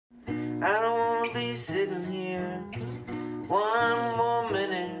I don't wanna be sitting here one more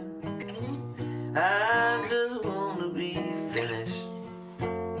minute. I just wanna be finished.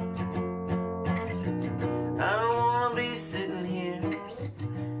 I don't wanna be sitting here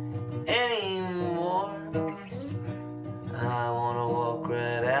anymore. I wanna walk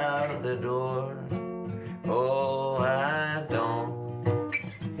right out the door. Oh, I don't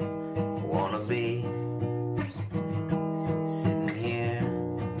wanna be sitting here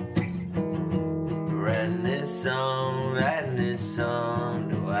writing this song.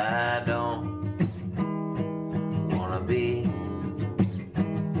 No, I don't wanna be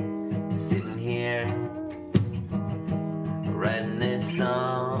sitting here writing this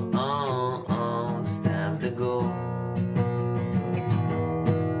song. It's time to go.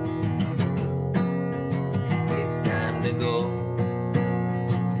 It's time to go.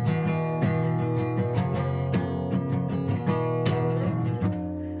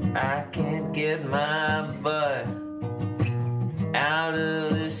 I can't get my butt out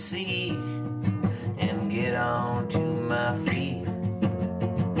of the seat and get onto my feet.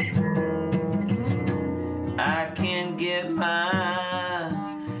 I can't get my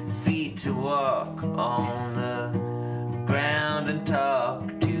feet to walk on the ground and talk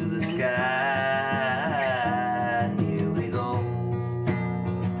to the sky. Here we go.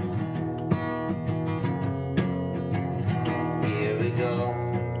 Here we go.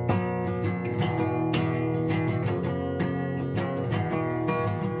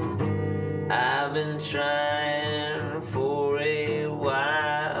 I've been trying for a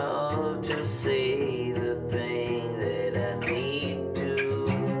while to say the thing that I need to,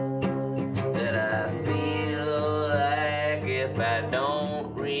 that I feel like if I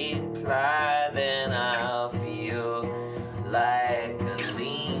don't reply then I'll feel like a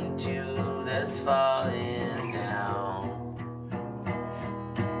lean-to that's falling down.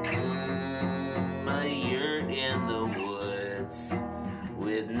 A yurt in the woods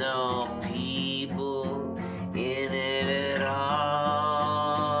with no people in it at all.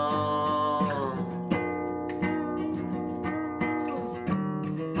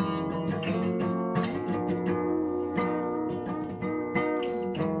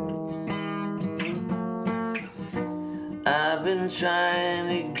 I've been trying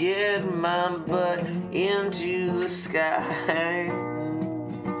to get my butt into the sky,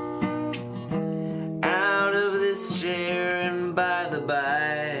 out of this chair and by the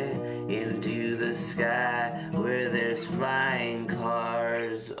by, into the sky where there's flying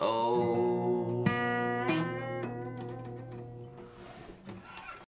cars. Oh,